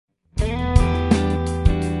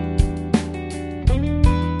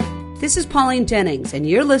This is Pauline Jennings, and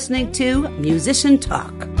you're listening to Musician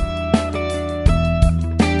Talk.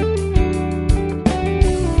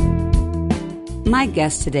 My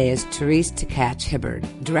guest today is Therees Tkach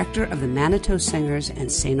Hibbard, director of the Manitou Singers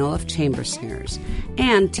and St. Olaf Chamber Singers,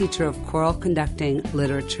 and teacher of choral conducting,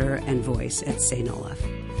 literature, and voice at St. Olaf.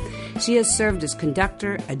 She has served as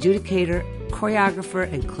conductor, adjudicator,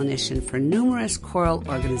 choreographer, and clinician for numerous choral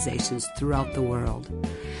organizations throughout the world.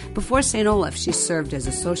 Before St. Olaf, she served as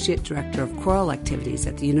Associate Director of Choral Activities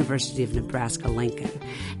at the University of Nebraska-Lincoln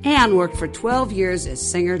and worked for 12 years as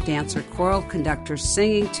singer, dancer, choral conductor,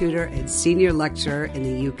 singing tutor, and senior lecturer in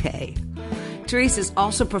the UK. Therees has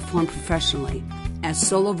also performed professionally as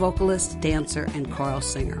solo vocalist, dancer, and choral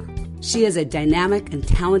singer. She is a dynamic and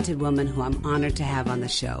talented woman who I'm honored to have on the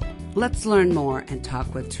show. Let's learn more and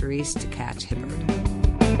talk with Therees Tkach Hibbard.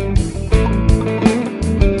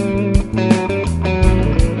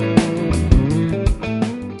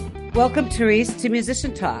 Welcome, Therees, to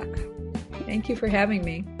Musician Talk. Thank you for having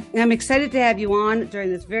me. I'm excited to have you on during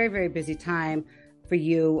this very, very busy time for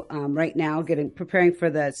you right now, preparing for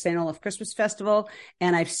the St. Olaf Christmas Festival.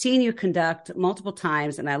 And I've seen you conduct multiple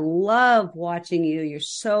times, and I love watching you. You're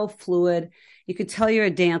so fluid. You can tell you're a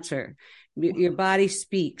dancer. Your body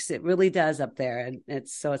speaks. It really does up there. And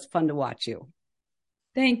it's fun to watch you.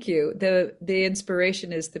 Thank you. The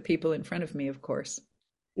inspiration is the people in front of me, of course.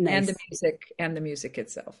 Nice. And the music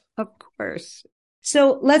itself. Of course.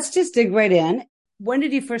 So let's just dig right in. When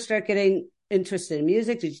did you first start getting interested in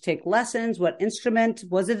music? Did you take lessons? What instrument?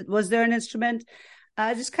 Was there an instrument?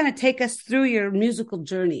 Just kind of take us through your musical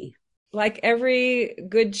journey. Like every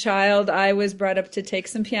good child, I was brought up to take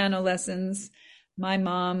some piano lessons. My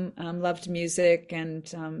mom loved music and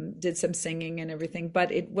did some singing and everything,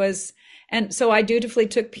 and so I dutifully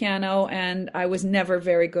took piano, and I was never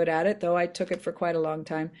very good at it, though I took it for quite a long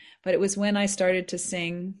time. But it was when I started to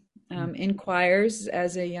sing in choirs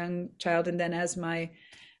as a young child, and then as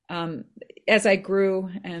I grew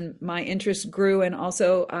and my interest grew, and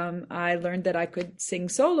also I learned that I could sing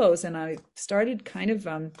solos, and I started kind of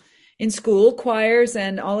in school choirs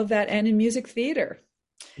and all of that, and in music theater.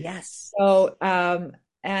 Yes. So,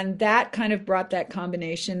 and that kind of brought that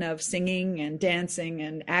combination of singing and dancing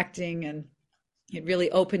and acting, and it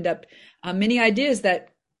really opened up many ideas that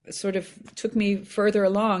sort of took me further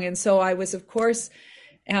along. And so I was, of course,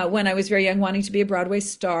 when I was very young, wanting to be a Broadway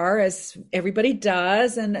star, as everybody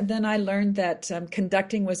does. And then I learned that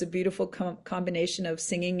conducting was a beautiful combination of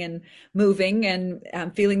singing and moving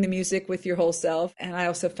and feeling the music with your whole self. And I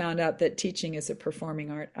also found out that teaching is a performing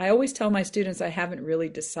art. I always tell my students I haven't really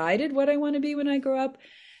decided what I want to be when I grow up.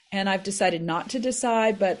 And I've decided not to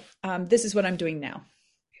decide, but this is what I'm doing now.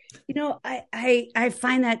 You know, I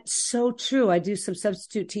find that so true. I do some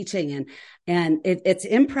substitute teaching, and it's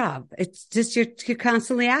improv. It's just you're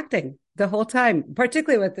constantly acting the whole time,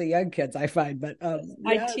 particularly with the young kids, I find. But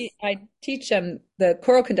yes. I teach the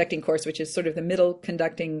choral conducting course, which is sort of the middle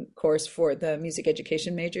conducting course for the music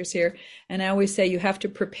education majors here. And I always say you have to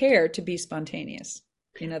prepare to be spontaneous.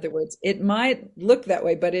 In other words, it might look that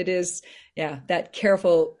way, but it is, that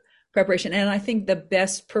careful preparation. And I think the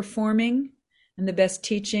best performing and the best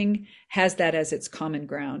teaching has that as its common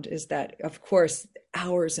ground, is that, of course,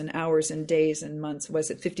 hours and hours and days and months, was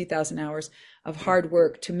it 50,000 hours of hard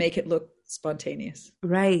work to make it look spontaneous.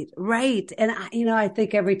 Right. And, I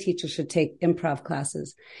think every teacher should take improv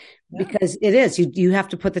classes because it is, you have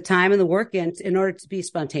to put the time and the work in order to be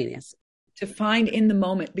spontaneous. To find in the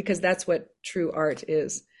moment, because that's what true art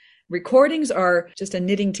is. Recordings are just a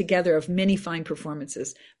knitting together of many fine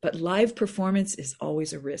performances, but live performance is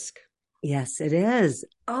always a risk. Yes, it is.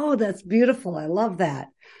 Oh, that's beautiful. I love that.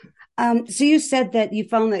 So you said that you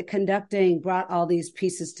found that conducting brought all these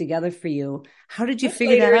pieces together for you. How did you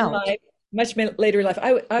figure that out? Much later in life.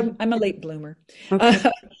 I'm a late bloomer.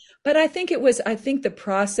 Okay. But I think the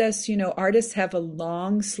process, artists have a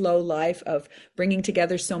long, slow life of bringing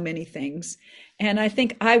together so many things. And I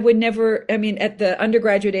think I would never, at the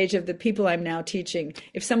undergraduate age of the people I'm now teaching,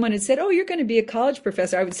 if someone had said, "Oh, you're going to be a college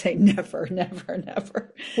professor," I would say, never.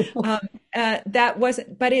 That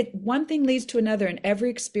wasn't, but one thing leads to another. And every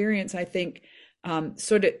experience, I think,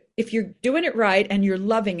 sort of, if you're doing it right and you're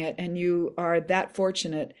loving it and you are that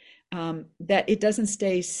fortunate, that it doesn't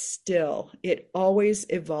stay still. It always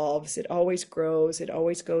evolves. It always grows. It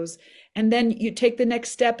always goes. And then you take the next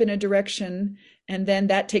step in a direction, and then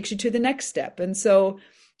that takes you to the next step. And so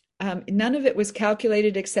none of it was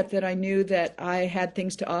calculated, except that I knew that I had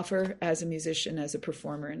things to offer as a musician, as a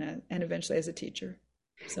performer, and eventually as a teacher.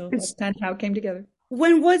 So that's kind of how it came together.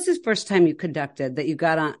 When was the first time you conducted, that you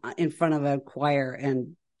got in front of a choir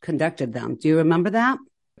and conducted them? Do you remember that?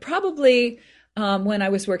 Probably when I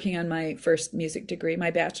was working on my first music degree,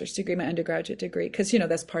 my bachelor's degree, my undergraduate degree, because,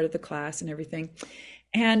 that's part of the class and everything.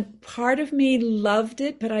 And part of me loved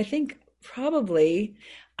it, but I think probably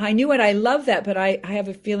I knew it. I love that, but I have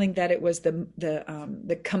a feeling that it was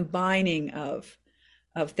the combining of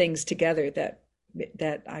things together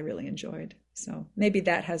that I really enjoyed. So maybe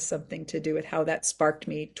that has something to do with how that sparked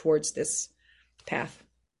me towards this path.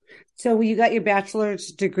 So you got your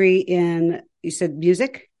bachelor's degree in, you said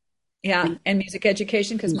music? Yeah, and music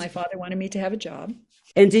education, because my father wanted me to have a job.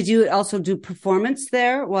 And did you also do performance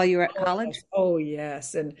there while you were at Oh, college? yes. Oh,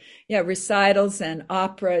 yes. And yeah, recitals and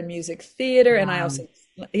opera and music theater. And I Wow. also,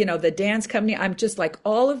 the dance company. I'm just like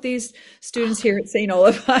all of these students here at St.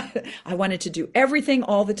 Olaf. I wanted to do everything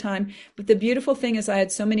all the time. But the beautiful thing is I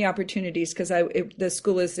had so many opportunities because the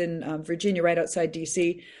school is in Virginia, right outside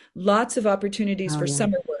DC. Lots of opportunities for Yeah.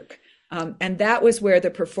 summer work. And that was where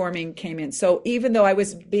the performing came in. So even though I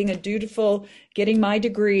was being a dutiful, getting my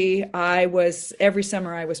degree, every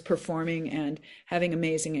summer I was performing and having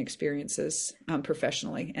amazing experiences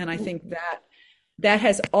professionally. And I think that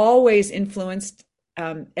has always influenced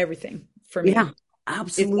everything for me. Yeah, It's all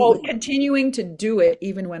absolutely. continuing to do it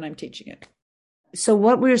even when I'm teaching it. So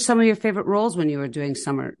what were some of your favorite roles when you were doing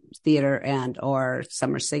summer theater and or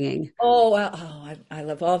summer singing? Oh, well, I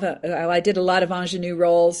love all the. I did a lot of ingenue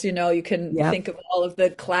roles. You can Yep. think of all of the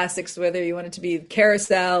classics, whether you want it to be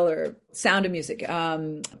Carousel or Sound of Music,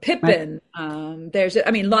 Right. Pippin.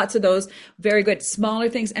 Lots of those very good smaller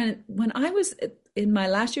things. And when I was in my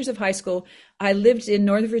last years of high school, I lived in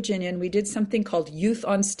Northern Virginia, and we did something called Youth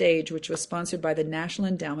on Stage, which was sponsored by the National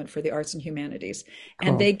Endowment for the Arts and Humanities. And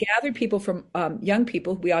Cool. they gathered people from young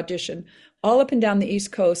people. We auditioned all up and down the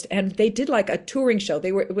East Coast, and they did like a touring show.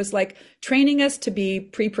 It was like training us to be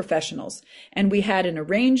pre-professionals. And we had an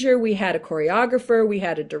arranger, we had a choreographer, we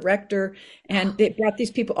had a director, and they brought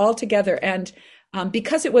these people all together. And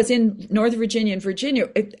because it was in Northern Virginia and Virginia,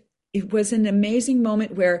 it was an amazing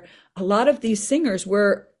moment where a lot of these singers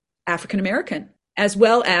were African American, as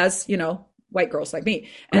well as, white girls like me.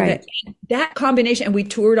 And Right. that combination, and we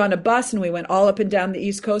toured on a bus and we went all up and down the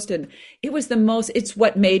East Coast. And it's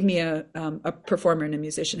what made me a performer and a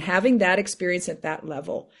musician, having that experience at that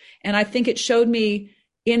level. And I think it showed me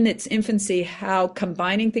in its infancy how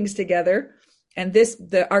combining things together, and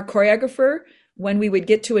our choreographer, when we would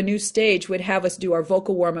get to a new stage, would have us do our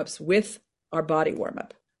vocal warm-ups with our body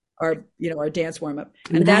warm-up, our dance warm-up.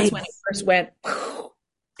 And that's when it Nice. first went,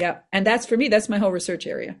 yeah. And for me, that's my whole research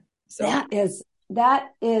area. So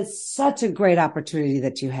That is such a great opportunity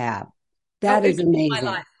that you have. oh, That it is changed my amazing.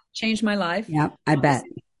 life. Changed my life. Yep, I bet.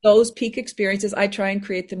 Those peak experiences, I try and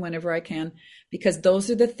create them whenever I can, because those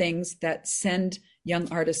are the things that send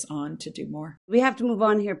young artists on to do more. We have to move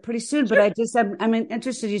on here pretty soon, but I'm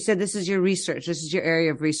interested. You said this is your research. This is your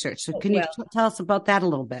area of research. So can you Well, tell us about that a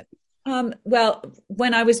little bit? well,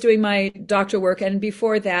 when I was doing my doctoral work, and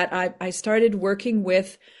before that, I started working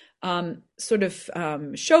with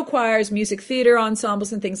show choirs, music theater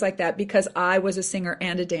ensembles, and things like that, because I was a singer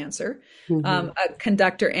and a dancer, Mm-hmm. a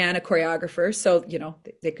conductor and a choreographer. So,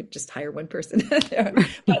 they could just hire one person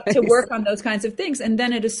but to work on those kinds of things. And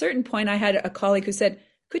then at a certain point, I had a colleague who said,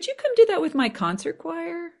 could you come do that with my concert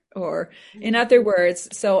choir? Or in other words,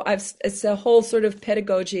 it's a whole sort of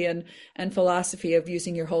pedagogy and philosophy of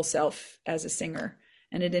using your whole self as a singer.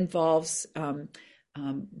 And it involves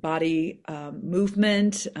body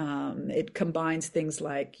movement. It combines things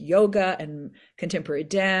like yoga and contemporary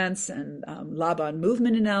dance and Laban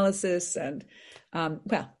movement analysis. And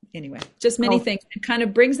anyway, just many Oh, things. It kind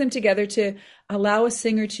of brings them together to allow a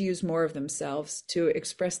singer to use more of themselves to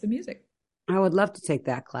express the music. I would love to take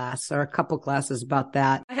that class or a couple classes about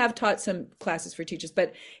that. I have taught some classes for teachers,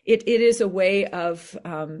 but it is a way of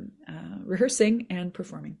rehearsing and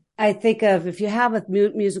performing. I think of if you have a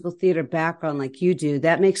musical theater background like you do,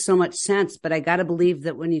 that makes so much sense. But I got to believe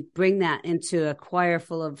that when you bring that into a choir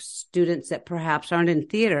full of students that perhaps aren't in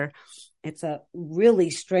theater, it's a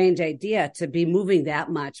really strange idea to be moving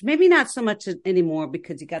that much. Maybe not so much anymore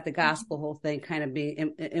because you got the gospel whole thing kind of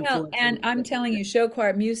being Well, influenced. and I'm telling you, show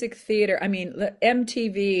choir, music theater,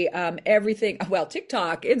 MTV, everything, well,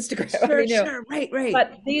 TikTok, Instagram, Sure. Right.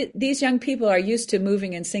 but these young people are used to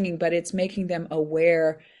moving and singing, but it's making them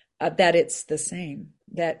aware that it's the same,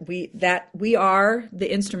 that we are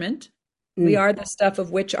the instrument. We are the stuff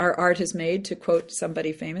of which our art is made, to quote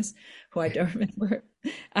somebody famous who I don't remember.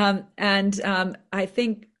 I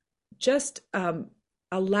think just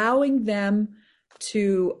allowing them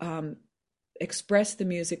to express the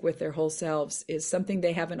music with their whole selves is something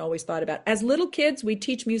they haven't always thought about. As little kids, we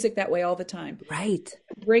teach music that way all the time. Right.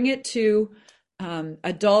 Bring it to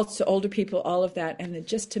adults to older people, all of that, and then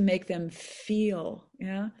just to make them feel,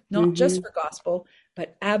 yeah, not just Mm-hmm. for gospel,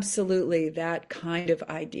 but absolutely that kind of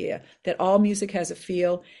idea that all music has a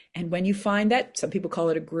feel. And when you find that, some people call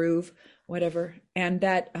it a groove, whatever, and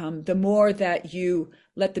that the more that you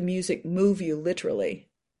let the music move you literally,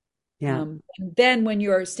 Yeah. and then when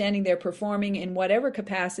you're standing there performing in whatever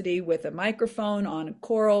capacity with a microphone on a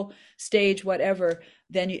choral stage, whatever,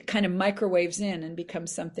 then it kind of microwaves in and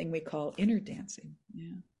becomes something we call inner dancing.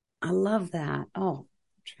 Yeah. I love that. Oh,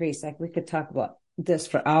 Therese, like we could talk about this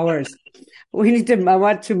for hours. I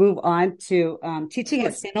want to move on to teaching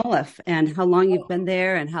at St. Olaf and how long you've been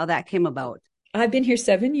there and how that came about. I've been here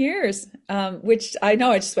 7 years, which I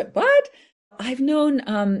know I just went, what? I've known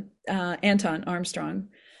Anton Armstrong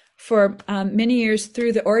for many years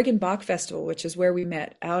through the Oregon Bach Festival, which is where we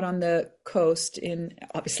met out on the coast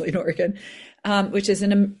obviously in Oregon, which is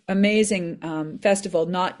an amazing festival,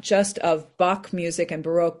 not just of Bach music and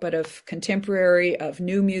Baroque, but of contemporary, of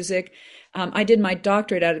new music. I did my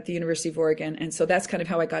doctorate out at the University of Oregon, and so that's kind of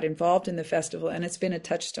how I got involved in the festival, and it's been a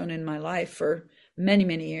touchstone in my life for many,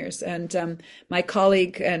 many years. And my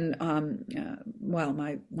colleague and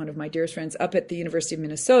one of my dearest friends up at the University of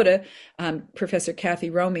Minnesota, Professor Kathy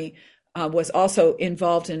Romy, was also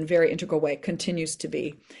involved in a very integral way, continues to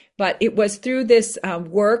be. But it was through this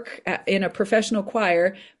work in a professional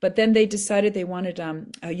choir, but then they decided they wanted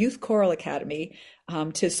a youth choral academy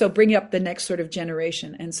to bring up the next sort of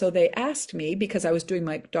generation. And so they asked me, because I was doing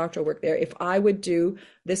my doctoral work there, if I would do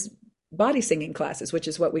this body singing classes, which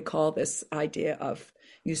is what we call this idea of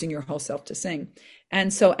using your whole self to sing.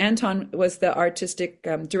 And so Anton was the artistic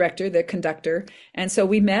director, the conductor. And so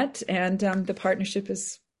we met, and the partnership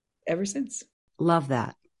is ever since. Love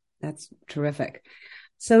that. That's terrific.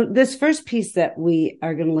 So this first piece that we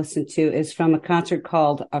are going to listen to is from a concert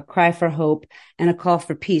called A Cry for Hope and a Call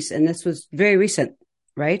for Peace. And this was very recent,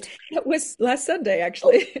 right? It was last Sunday,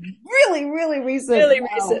 actually. Really, really recent. Really wow.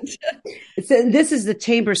 recent. This is the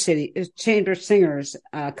Chamber Singers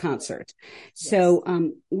concert.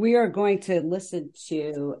 So we are going to listen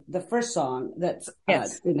to the first song that's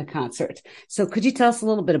in the concert. So could you tell us a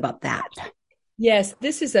little bit about that? Yes,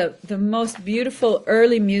 this is the most beautiful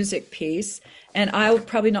early music piece, and I'll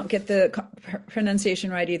probably not get the pronunciation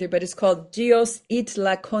right either, but it's called Dios it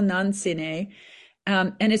la conancine.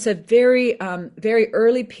 And it's a very, very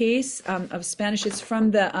early piece of Spanish. It's from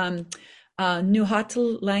the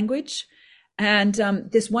Nahuatl language. And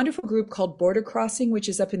this wonderful group called Border Crossing, which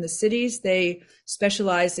is up in the cities, they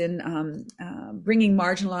specialize in bringing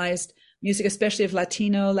marginalized music, especially of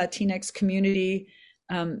Latinx community,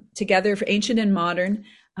 together for ancient and modern.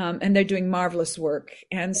 And they're doing marvelous work.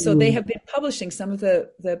 And so they have been publishing some of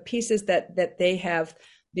the pieces that they have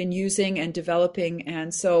been using and developing.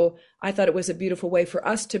 And so I thought it was a beautiful way for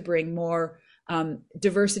us to bring more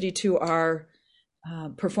diversity to our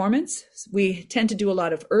performance. We tend to do a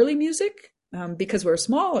lot of early music because we're a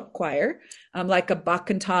small choir, like a Bach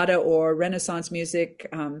cantata or Renaissance music.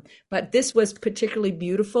 But this was particularly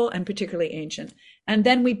beautiful and particularly ancient. And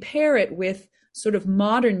then we pair it with sort of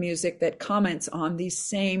modern music that comments on these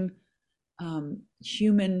same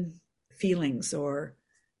human feelings or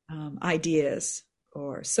ideas.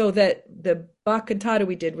 Or so that the Bach cantata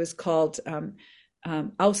we did was called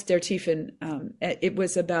Aus der Tiefen. It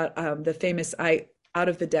was about the famous "Out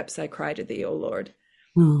of the depths I cry to thee, O Lord."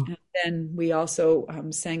 And then we also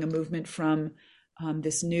sang a movement from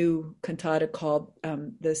this new cantata called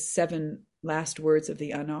 "The Seven Last Words of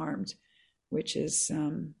the Unarmed," which is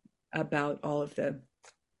about all of the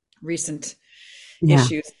recent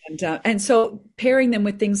issues. And so pairing them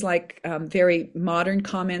with things like very modern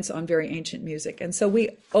comments on very ancient music. And so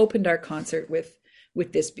we opened our concert with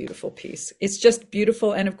this beautiful piece. It's just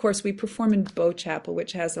beautiful. And of course, we perform in Bow Chapel,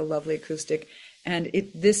 which has a lovely acoustic. And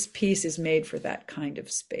this piece is made for that kind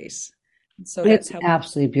of space. And so that's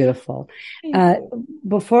absolutely beautiful.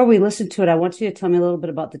 Before we listen to it, I want you to tell me a little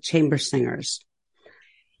bit about the Chamber Singers.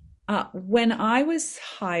 When I was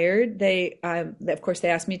hired, they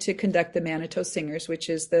asked me to conduct the Manitou Singers, which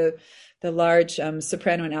is the large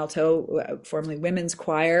soprano and alto, formerly women's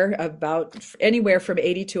choir, about anywhere from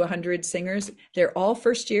 80 to 100 singers. They're all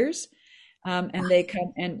first years. And they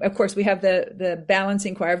come, and of course we have the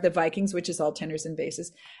balancing choir of the Vikings, which is all tenors and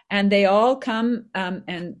basses. And they all come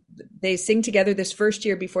and they sing together this first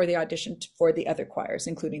year before they audition for the other choirs,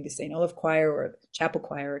 including the St. Olaf choir or chapel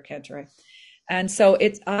choir or cantori. And so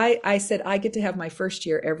I said, I get to have my first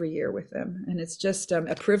year every year with them. And it's just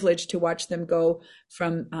a privilege to watch them go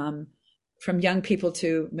from from young people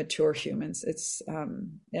to mature humans.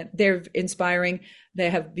 They're inspiring. They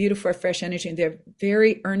have beautiful, fresh energy, and they're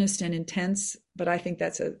very earnest and intense. But I think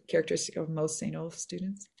that's a characteristic of most St. Olaf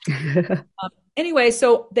students. Anyway,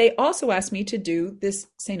 so they also asked me to do this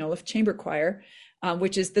St. Olaf Chamber Choir,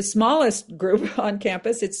 which is the smallest group on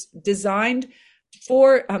campus. It's designed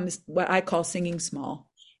for what I call singing small.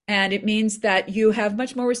 And it means that you have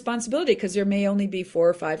much more responsibility because there may only be 4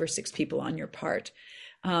 or 5 or 6 people on your part.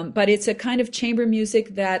 But it's a kind of chamber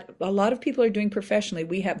music that a lot of people are doing professionally.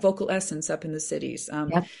 We have Vocal Essence up in the cities,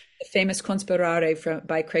 the famous Conspirare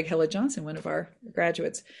by Craig Hella Johnson, one of our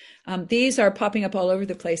graduates. These are popping up all over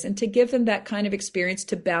the place. And to give them that kind of experience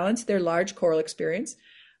to balance their large choral experience,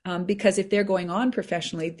 because if they're going on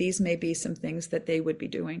professionally, these may be some things that they would be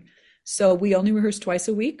doing. So we only rehearse twice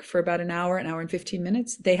a week for about an hour and 15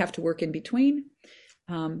 minutes. They have to work in between.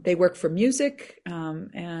 They work for music.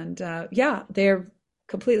 They're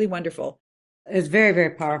completely wonderful. It's very,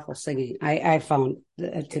 very powerful singing. I found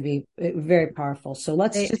it to be very powerful. So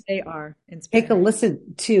they are inspiring. Take a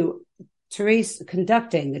listen to Therees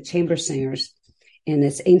conducting the chamber singers in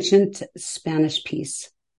this ancient Spanish piece.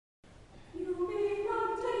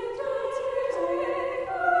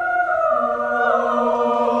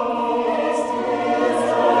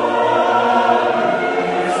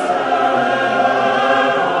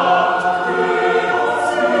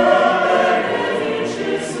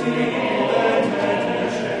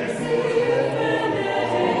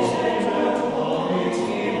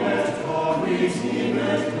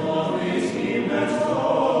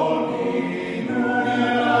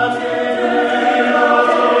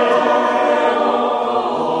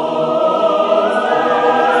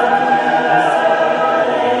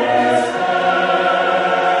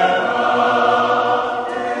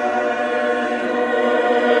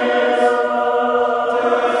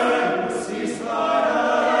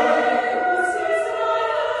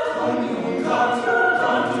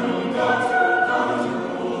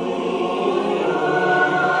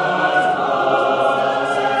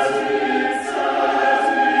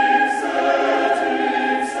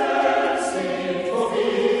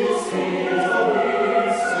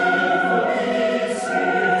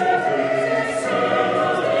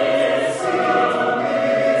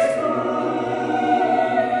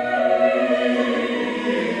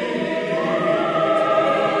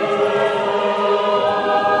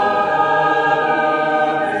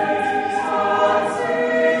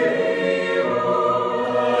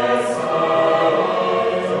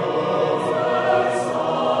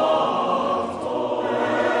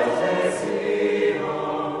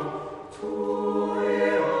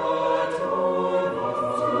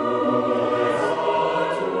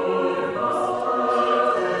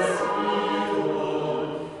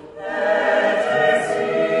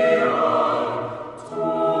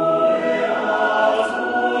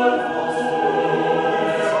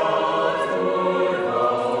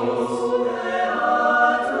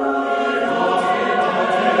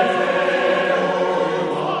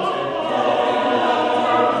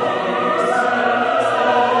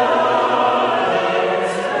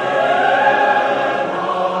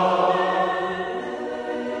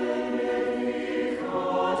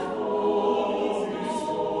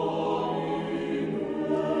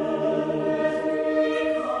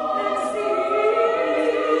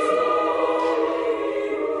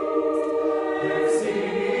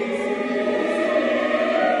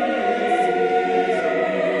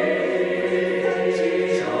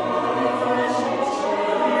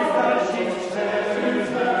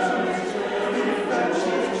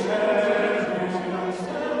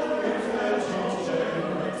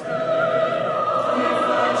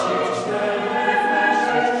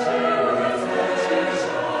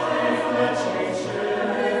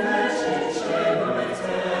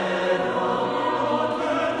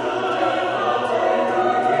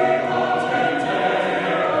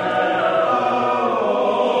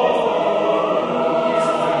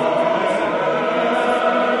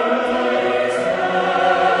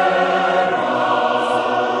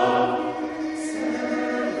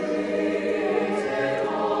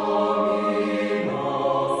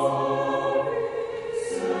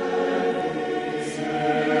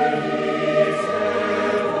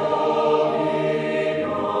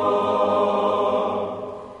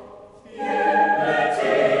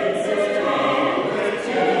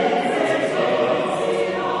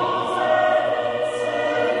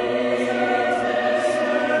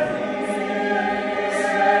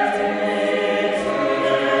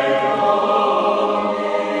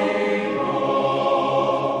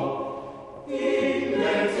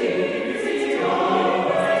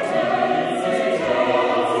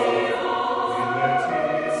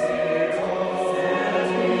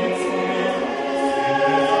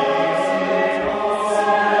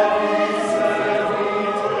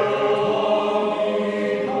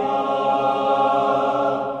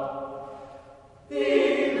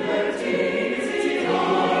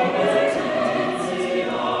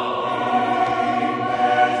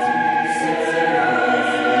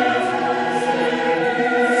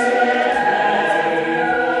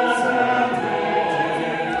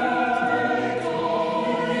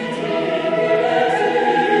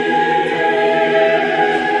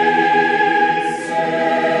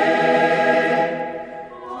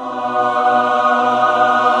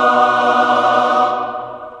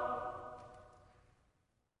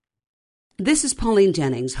 This is Pauline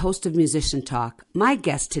Jennings, host of Musician Talk. My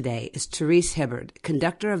guest today is Therees Hibbard,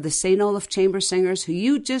 conductor of the St. Olaf Chamber Singers, who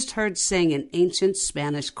you just heard sing an ancient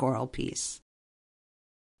Spanish choral piece.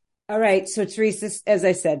 All right, so Therees, this, as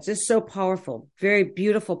I said, just so powerful, very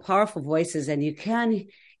beautiful, powerful voices, and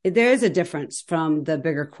there is a difference from the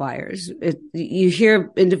bigger choirs. You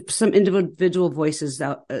hear some individual voices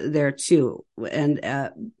out there too, and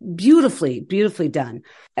beautifully, beautifully done.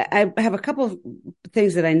 I have a couple of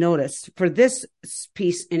things that I noticed for this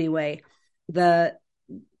piece anyway.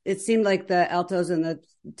 It seemed like the altos and the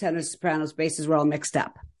tenors, sopranos, basses were all mixed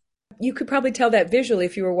up. You could probably tell that visually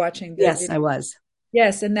if you were watching the Yes, video. I was.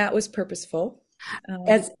 Yes, and that was purposeful.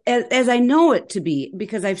 As I know it to be,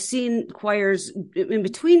 because I've seen choirs in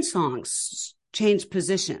between songs change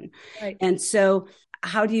position. Right. And so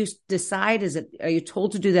how do you decide? Are you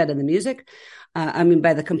told to do that in the music?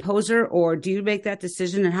 By the composer, or do you make that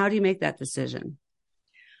decision? And how do you make that decision?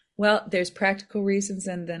 Well, there's practical reasons,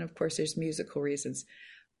 and then of course there's musical reasons.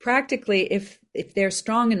 Practically, if they're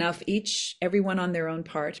strong enough, everyone on their own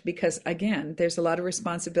part, because again, there's a lot of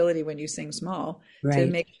responsibility when you sing small, right, to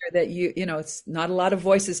make sure that it's not a lot of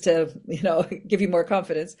voices to, give you more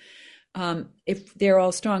confidence. If they're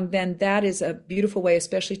all strong, then that is a beautiful way,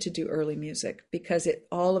 especially to do early music, because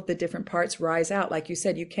all of the different parts rise out. Like you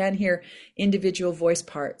said, you can hear individual voice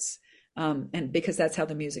parts, and because that's how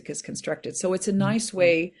the music is constructed. So it's a nice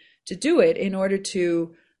way to do it in order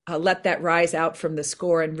to let that rise out from the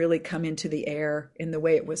score and really come into the air in the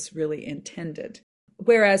way it was really intended.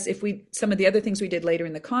 Whereas some of the other things we did later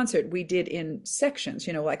in the concert, we did in sections,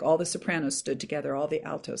 like all the sopranos stood together, all the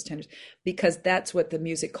altos, tenors, because that's what the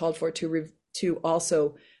music called for, to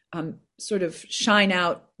also sort of shine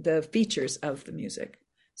out the features of the music.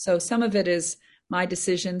 So some of it is my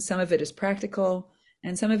decision, some of it is practical,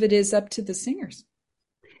 and some of it is up to the singers.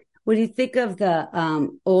 When you think of the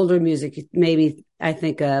older music, maybe I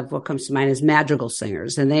think of what comes to mind is madrigal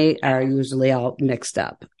singers, and they are usually all mixed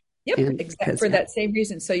up. Yep, exactly, for that same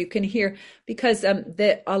reason. So you can hear, because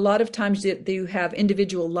a lot of times you have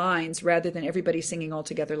individual lines rather than everybody singing all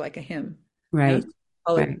together like a hymn. Right.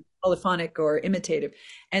 Right. Polyphonic or imitative.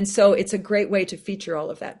 And so it's a great way to feature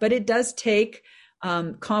all of that. But it does take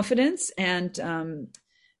confidence and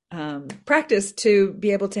practice to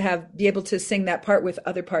be able to sing that part with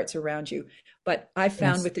other parts around you. But I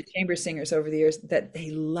found with the chamber singers over the years that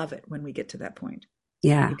they love it when we get to that point.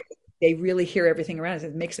 Yeah. Because they really hear everything around us.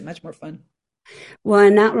 It makes it much more fun. Well,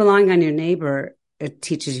 and not relying on your neighbor, it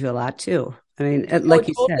teaches you a lot too. I mean, like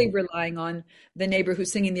you totally said, relying on the neighbor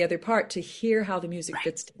who's singing the other part to hear how the music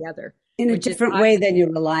fits together. In a different way than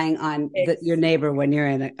you're relying on your neighbor when you're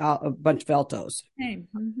in a bunch of altos.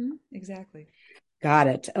 Mm-hmm. Exactly. Got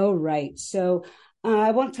it. Oh, right. So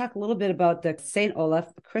I want to talk a little bit about the St.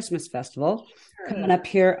 Olaf Christmas Festival coming up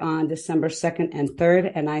here on December 2nd and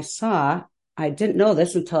 3rd. And I didn't know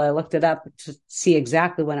this until I looked it up to see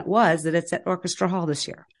exactly when it was, that it's at Orchestra Hall this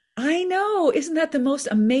year. I know. Isn't that the most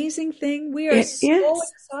amazing thing? We are so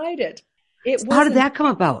excited. How did that come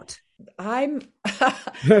about? I'm not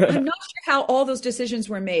sure how all those decisions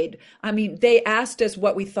were made. I mean, they asked us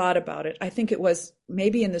what we thought about it. I think it was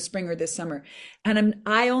maybe in the spring or this summer. And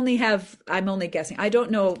I'm only guessing. I don't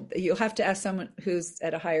know. You'll have to ask someone who's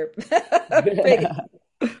at a higher rating.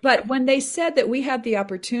 But when they said that we had the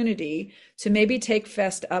opportunity to maybe take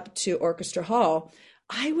Fest up to Orchestra Hall,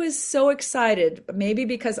 I was so excited, maybe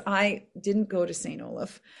because I didn't go to St.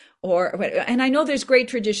 Olaf, and I know there's great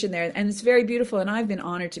tradition there and it's very beautiful. And I've been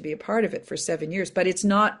honored to be a part of it for 7 years, but it's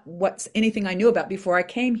not anything I knew about before I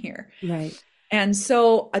came here. Right. And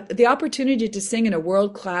so the opportunity to sing in a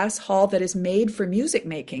world-class hall that is made for music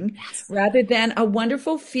making, rather than a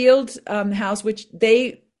wonderful field house, which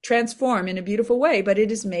they transform in a beautiful way, but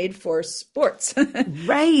it is made for sports.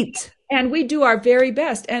 Right. And we do our very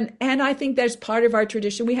best. And I think that's part of our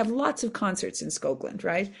tradition. We have lots of concerts in Skoglund,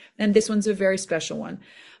 right? And this one's a very special one.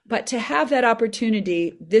 But to have that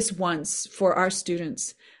opportunity this once for our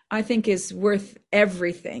students, I think is worth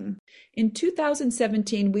everything. In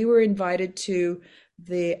 2017, we were invited to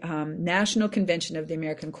the National Convention of the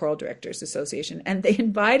American Choral Directors Association, and they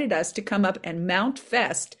invited us to come up and mount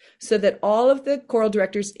Fest so that all of the choral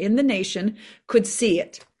directors in the nation could see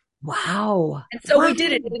it. Wow. And so we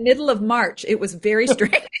did it in the middle of March. It was very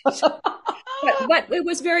strange. but it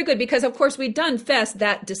was very good because, of course, we'd done Fest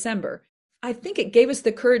that December. I think it gave us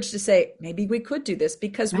the courage to say, maybe we could do this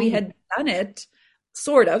because we had done it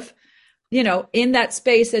sort of, in that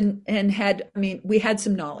space and we had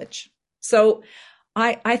some knowledge. So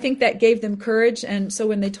I think that gave them courage. And so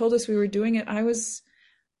when they told us we were doing it, I was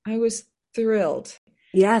thrilled.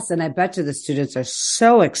 Yes, and I bet you the students are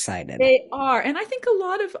so excited. They are. And I think a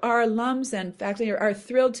lot of our alums and faculty are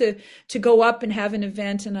thrilled to go up and have an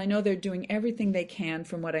event. And I know they're doing everything they can,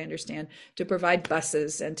 from what I understand, to provide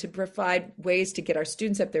buses and to provide ways to get our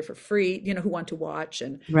students up there for free, who want to watch.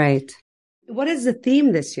 And Right. What is the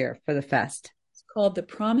theme this year for the fest? it's called The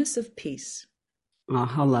Promise of Peace. Oh,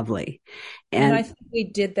 how lovely. And I think we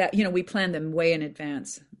did that, we planned them way in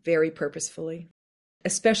advance, very purposefully,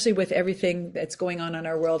 especially with everything that's going on in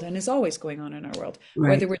our world and is always going on in our world,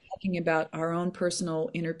 right. Whether we're talking about our own personal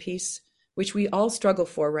inner peace, which we all struggle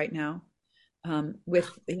for right now, with,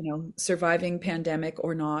 surviving pandemic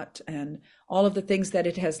or not, and all of the things that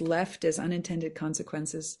it has left as unintended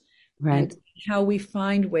consequences, right. And how we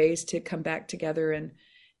find ways to come back together and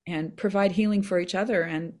provide healing for each other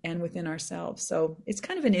and within ourselves. So it's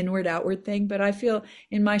kind of an inward outward thing, but I feel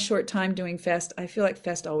in my short time doing Fest, I feel like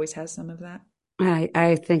Fest always has some of that.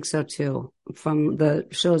 I think so too, from the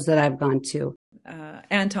shows that I've gone to.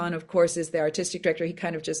 Anton, of course, is the artistic director. He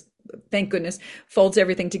kind of just, thank goodness, folds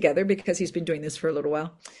everything together because he's been doing this for a little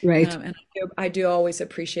while. Right. And I do always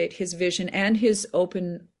appreciate his vision and his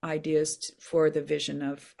open ideas for the vision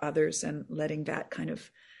of others and letting that kind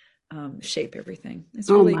of shape everything. It's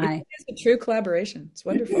really, it's a true collaboration. It's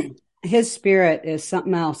wonderful. His spirit is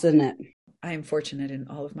something else, isn't it? I am fortunate in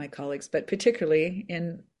all of my colleagues, but particularly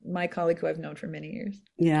in my colleague who I've known for many years.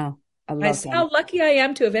 Yeah, I love how lucky I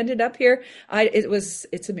am to have ended up here.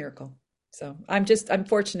 It's a miracle. So I'm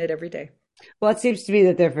fortunate every day. Well, it seems to me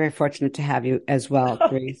that they're very fortunate to have you as well,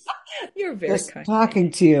 Therees. You're very kind. Talking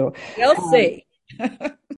to you. They'll see.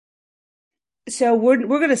 So we're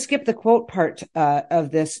going to skip the quote part of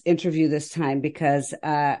this interview this time because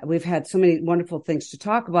we've had so many wonderful things to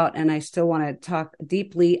talk about, and I still want to talk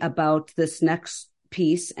deeply about this next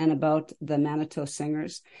piece and about the Manitou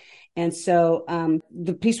Singers. And so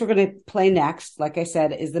the piece we're going to play next, like I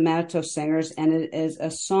said, is the Manitou Singers, and it is a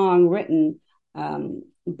song written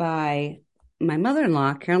by my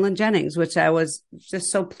mother-in-law, Pauline Jennings, which I was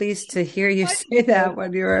just so pleased to hear you say that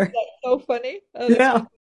when you were. That's so funny. Oh, yeah.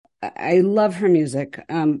 I love her music,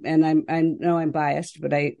 and I know I'm biased,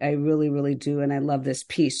 but I really, really do, and I love this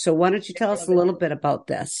piece. So why don't you tell us a little bit about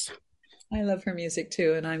this? I love her music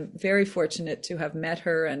too, and I'm very fortunate to have met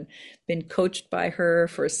her and been coached by her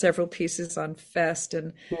for several pieces on Fest.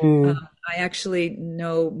 And I actually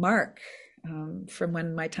know Mark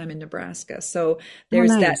from my time in Nebraska, so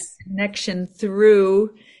there's that connection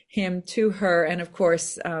through him to her, and of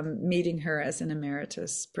course, meeting her as an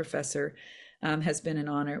emeritus professor has been an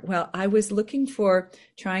honor. Well, I was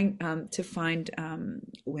trying to find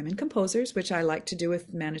women composers, which I like to do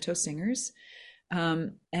with Manitou Singers,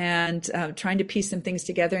 and trying to piece some things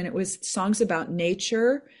together. And it was songs about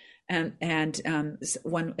nature, and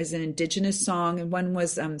one is an indigenous song, and one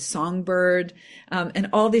was Songbird, and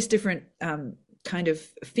all these different kind of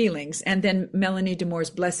feelings. And then Melanie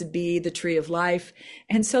Demore's Blessed Be the Tree of Life.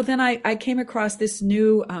 And so then I came across this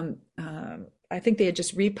new I think they had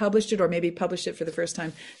just republished it or maybe published it for the first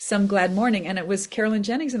time, Some Glad Morning. And it was Pauline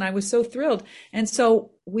Jennings, and I was so thrilled. And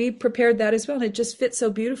so we prepared that as well. And it just fits so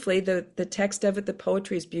beautifully. The text of it, the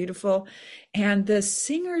poetry is beautiful. And the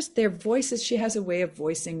singers, their voices, she has a way of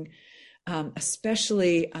voicing,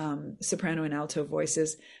 especially soprano and alto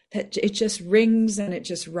voices, that it just rings and it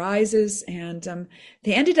just rises. And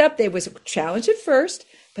they was a challenge at first,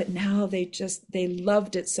 but now they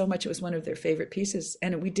loved it so much. It was one of their favorite pieces.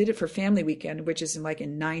 And we did it for Family Weekend, which is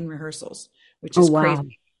in 9 rehearsals, which is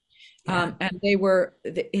crazy. Yeah. And they were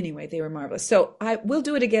marvelous. So we'll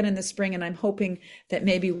do it again in the spring. And I'm hoping that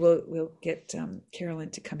maybe we'll get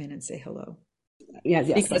Carolyn to come in and say hello.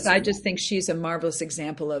 Yes, because I just think she's a marvelous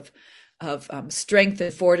example of strength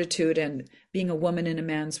and fortitude and being a woman in a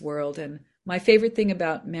man's world. And my favorite thing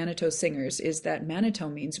about Manitou Singers is that Manitou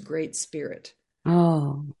means great spirit.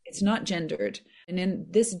 Oh, it's not gendered. And in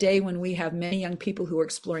this day when we have many young people who are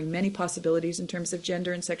exploring many possibilities in terms of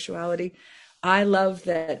gender and sexuality, I love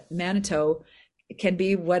that Manitou can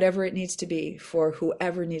be whatever it needs to be for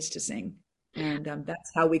whoever needs to sing. And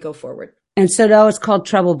that's how we go forward. And so now it's called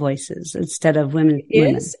Treble Voices instead of women.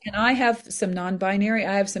 It is. And I have some non-binary.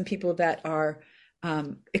 I have some people that are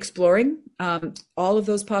exploring all of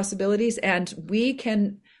those possibilities. And we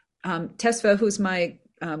can, Tesfa, who's my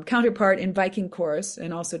counterpart in Viking chorus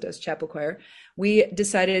and also does chapel choir, we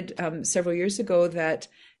decided several years ago that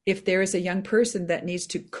if there is a young person that needs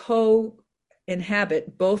to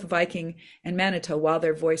co-inhabit both Viking and Manitou while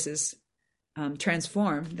their voices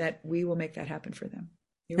transform, that we will make that happen for them.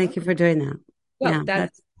 Thank you for doing that. Well, yeah,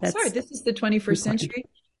 this is the 21st century.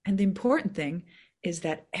 And the important thing is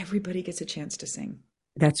that everybody gets a chance to sing.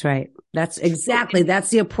 That's right. That's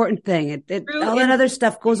the important thing. All that other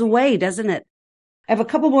stuff goes away, doesn't it? I have a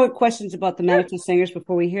couple more questions about the Manitou Singers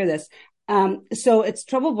before we hear this. So it's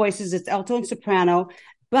treble voices, it's alto and soprano,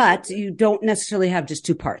 but you don't necessarily have just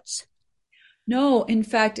two parts. No, in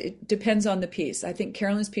fact, it depends on the piece. I think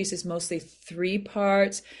Carolyn's piece is mostly three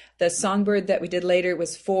parts. The Songbird that we did later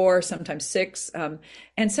was four, sometimes six.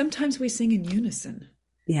 And sometimes we sing in unison.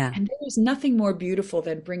 Yeah. And there is nothing more beautiful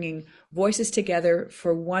than bringing voices together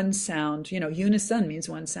for one sound. Unison means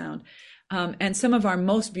one sound. And some of our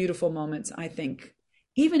most beautiful moments, I think,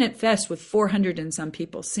 even at Fest with 400 and some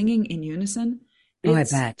people singing in unison. I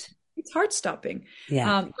bet. It's heart-stopping.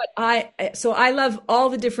 Yeah. So I love all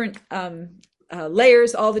the different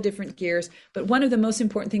layers, all the different gears. But one of the most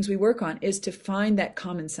important things we work on is to find that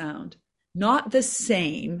common sound. Not the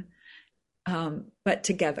same, but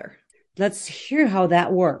together. Let's hear how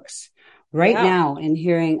that works right now in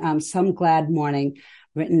hearing Some Glad Morning,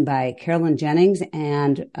 written by Pauline Jennings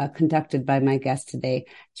and conducted by my guest today,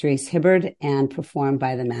 Therees Hibbard, and performed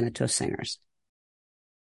by the Manitou Singers.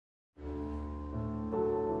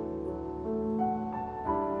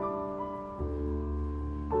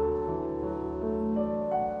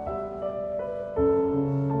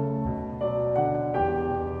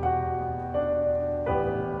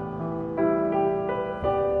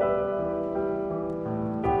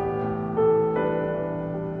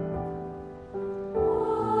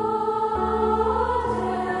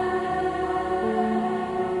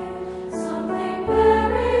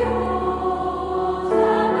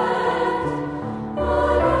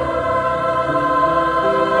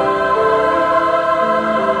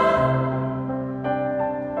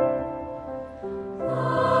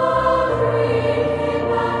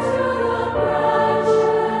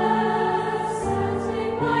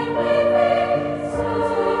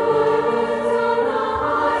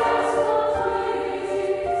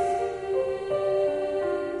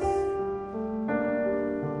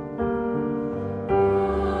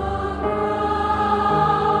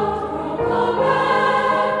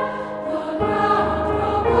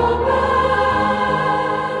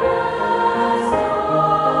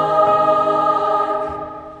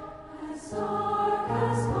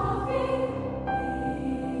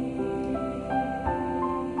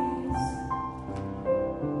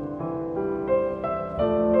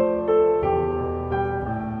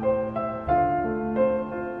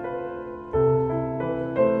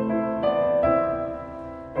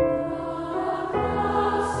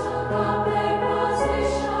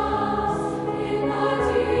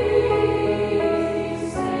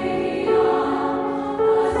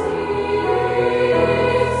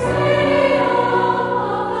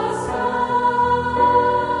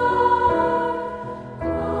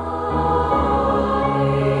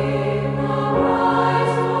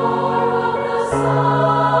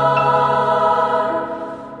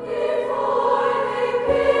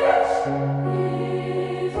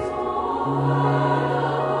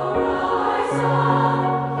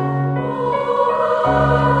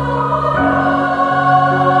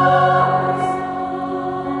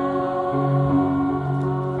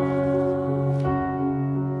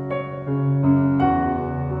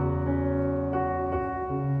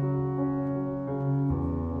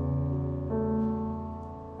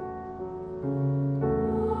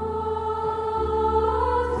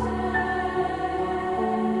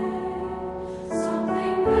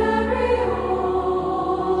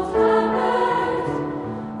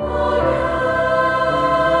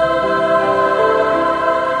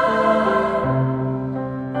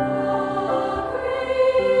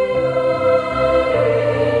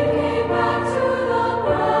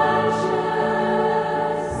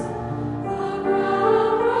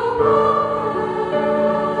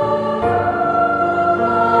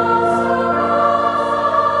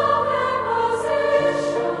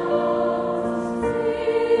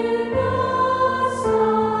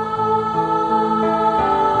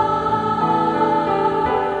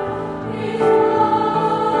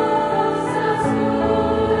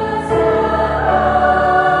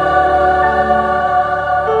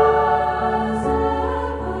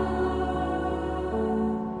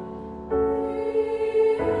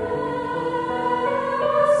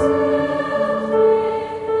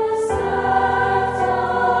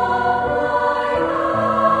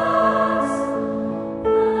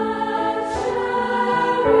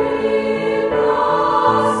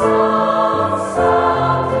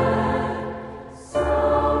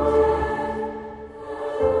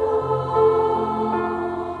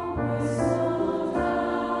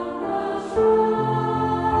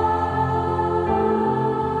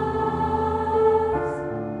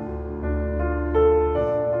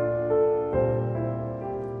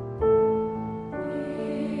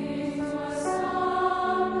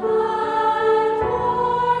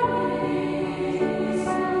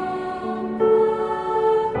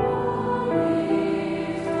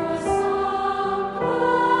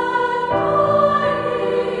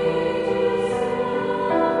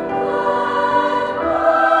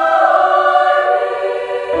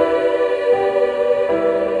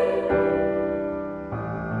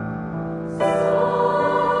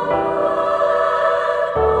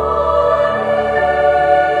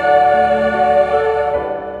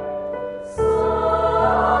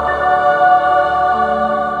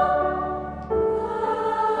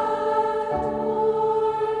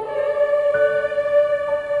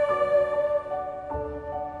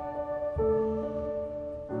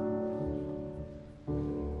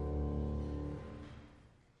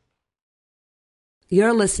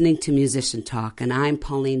 You're listening to Musician Talk, and I'm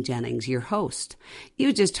Pauline Jennings, your host.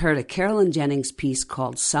 You just heard a Carolyn Jennings piece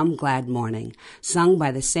called Some Glad Morning, sung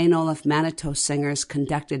by the St. Olaf Manitou Singers,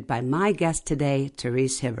 conducted by my guest today,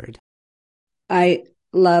 Therees Hibbard. I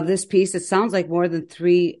love this piece. It sounds like more than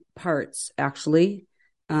 3 parts, actually.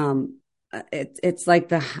 It's like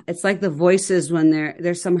the voices when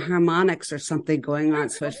there's some harmonics or something going on,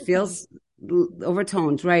 so it feels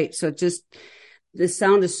overtones, right? So the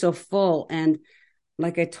sound is so full, and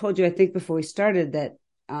like I told you, I think before we started that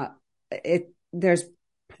there's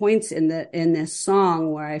points in this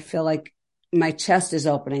song where I feel like my chest is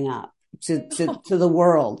opening up to the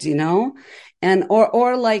world, and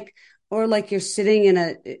or like you're sitting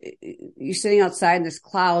outside and there's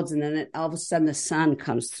clouds, and then all of a sudden the sun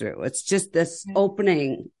comes through. It's just this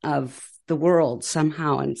opening of the world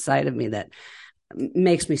somehow inside of me that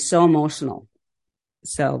makes me so emotional.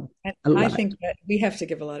 So I think that we have to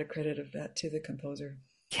give a lot of credit of that to the composer.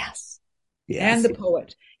 Yes. And the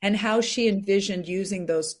poet, and how she envisioned using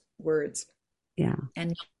those words. Yeah.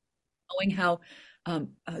 And knowing how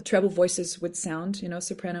treble voices would sound,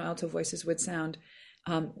 soprano, alto voices would sound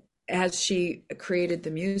as she created the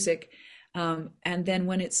music. And then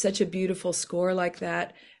when it's such a beautiful score like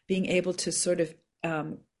that, being able to sort of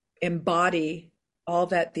embody all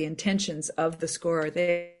that the intentions of the score are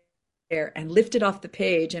there and lift it off the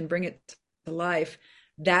page and bring it to life,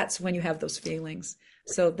 that's when you have those feelings.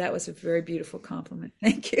 So that was a very beautiful compliment.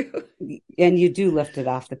 Thank you. And you do lift it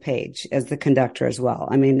off the page as the conductor as well.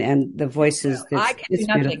 I mean, and the voices. I can do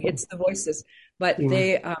nothing. Beautiful. It's the voices, but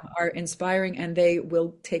they are inspiring, and they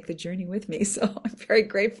will take the journey with me. So I'm very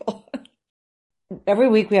grateful. Every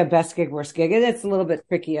week we have best gig, worst gig, and it's a little bit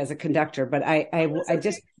tricky as a conductor, but I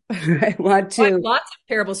want to. Lots of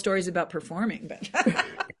terrible stories about performing, but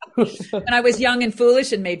when I was young and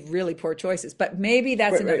foolish and made really poor choices. But maybe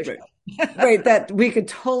that's another show. Right, that we could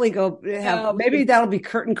totally go have. Maybe that'll be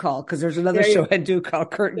Curtain Call, because there's another show I do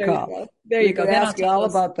called Curtain Call. There you go. Then ask you all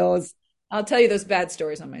about those. I'll tell you those bad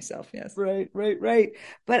stories on myself. Yes. Right.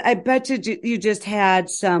 But I bet you just had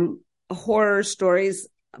some horror stories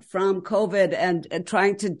from COVID and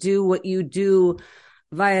trying to do what you do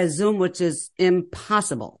via Zoom, which is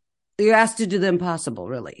impossible. You're asked to do the impossible,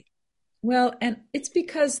 really. Well, and it's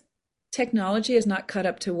because technology is not cut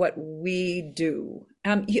up to what we do.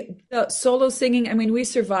 Solo singing, I mean, we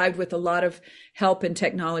survived with a lot of help and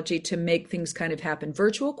technology to make things kind of happen.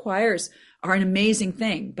 Virtual choirs are an amazing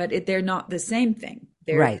thing, but they're not the same thing.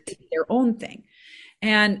 They're their own thing.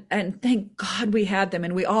 And thank God we had them,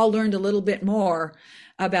 and we all learned a little bit more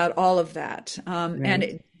about all of that.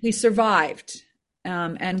 And we survived,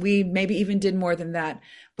 and we maybe even did more than that.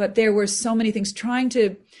 But there were so many things trying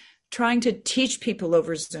to teach people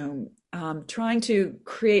over Zoom, trying to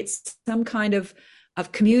create some kind of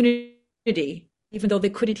community, even though they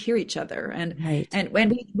couldn't hear each other. And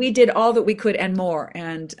when we did all that we could and more.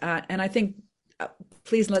 And I think,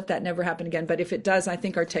 please let that never happen again. But if it does, I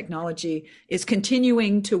think our technology is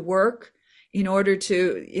continuing to work in order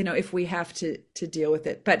to, if we have to deal with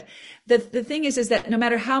it. But the thing is that no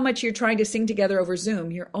matter how much you're trying to sing together over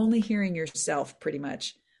Zoom, you're only hearing yourself pretty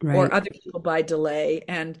much, or other people by delay.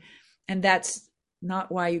 And that's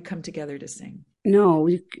not why you come together to sing. No,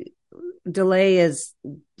 delay is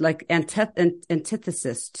like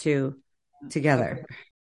antithesis to together.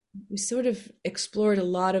 We sort of explored a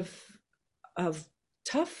lot of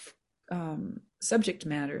tough subject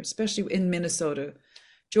matter, especially in Minnesota,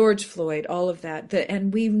 George Floyd, all of that.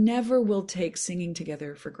 And we never will take singing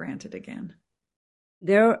together for granted again.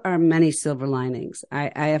 There are many silver linings.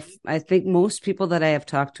 I think most people that I have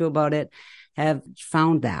talked to about it have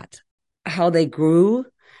found that. How they grew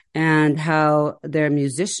and how their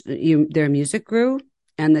music grew,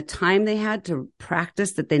 and the time they had to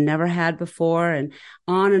practice that they never had before, and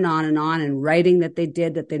on and on and on, and writing that they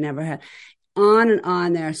did that they never had. On and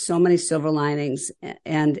on. There are so many silver linings,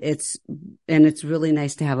 and it's really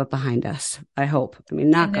nice to have it behind us. I hope. I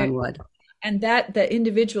mean, knock on wood. And that the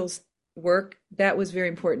individual's work, that was very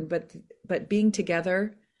important. But being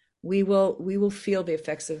together, we will feel the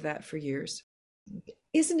effects of that for years.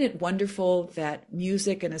 Isn't it wonderful that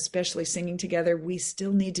music, and especially singing together, we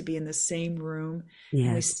still need to be in the same room. Yes.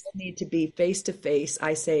 And we still need to be face to face.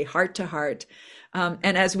 I say heart to heart.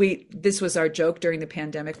 And this was our joke during the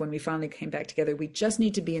pandemic when we finally came back together, we just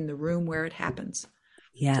need to be in the room where it happens.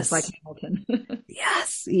 Yes. Just like Hamilton.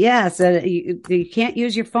 Yes. And you can't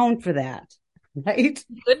use your phone for that, right?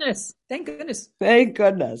 Thank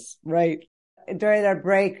goodness. Right. During our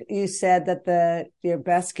break, you said that your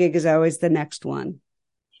best gig is always the next one.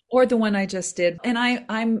 Or the one I just did. And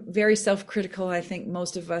I'm very self-critical. I think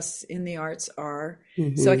most of us in the arts are.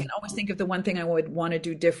 Mm-hmm. So I can always think of the one thing I would want to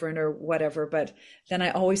do different or whatever. But then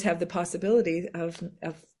I always have the possibility of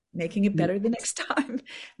making it better the next time.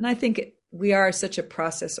 And I think we are such a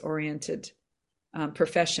process-oriented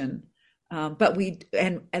profession. But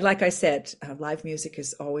and like I said, live music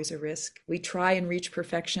is always a risk. We try and reach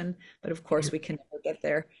perfection, but of course we can never get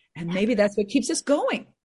there. And maybe that's what keeps us going.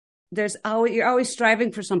 You're always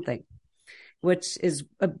striving for something, which is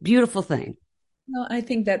a beautiful thing. Well, I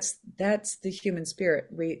think that's the human spirit.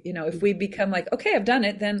 If we become like, okay, I've done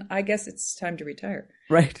it, then I guess it's time to retire.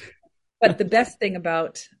 Right. But the best thing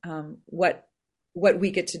about what we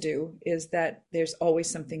get to do is that there's always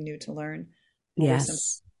something new to learn. Yes.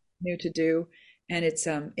 Something new to do. And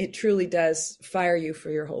it truly does fire you for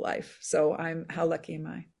your whole life. So how lucky am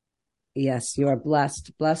I? Yes, you are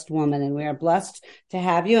blessed woman, and we are blessed to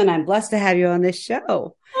have you, and I'm blessed to have you on this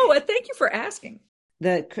show. Oh, thank you for asking.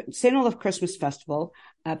 The St. Olaf Christmas Festival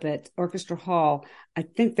up at Orchestra Hall, I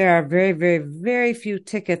think there are very, very, very few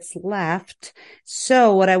tickets left.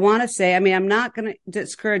 So what I want to say, I'm not going to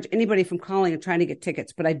discourage anybody from calling and trying to get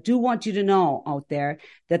tickets, but I do want you to know out there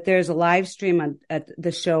that there's a live stream at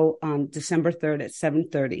the show on December 3rd at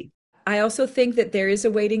 7:30. I also think that there is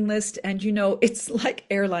a waiting list, and it's like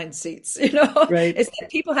airline seats, Right. It's that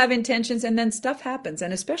people have intentions and then stuff happens.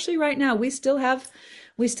 And especially right now, we still have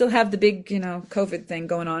the big, COVID thing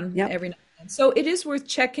going on every now and then. So it is worth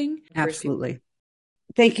checking. Absolutely.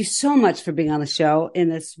 Thank you so much for being on the show in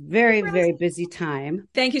this very, very busy time.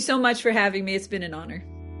 Thank you so much for having me. It's been an honor.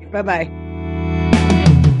 Bye-bye.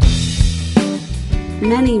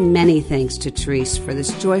 Many, many thanks to Therees for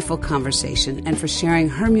this joyful conversation and for sharing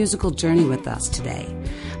her musical journey with us today.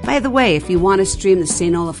 By the way, if you want to stream the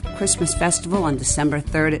St. Olaf Christmas Festival on December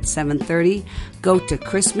 3rd at 7:30, go to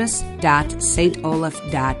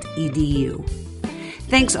christmas.stolaf.edu.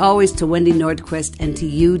 Thanks always to Wendy Nordquist and to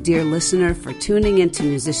you, dear listener, for tuning into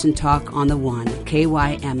Musician Talk on the One,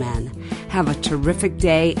 KYMN. Have a terrific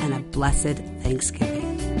day and a blessed Thanksgiving.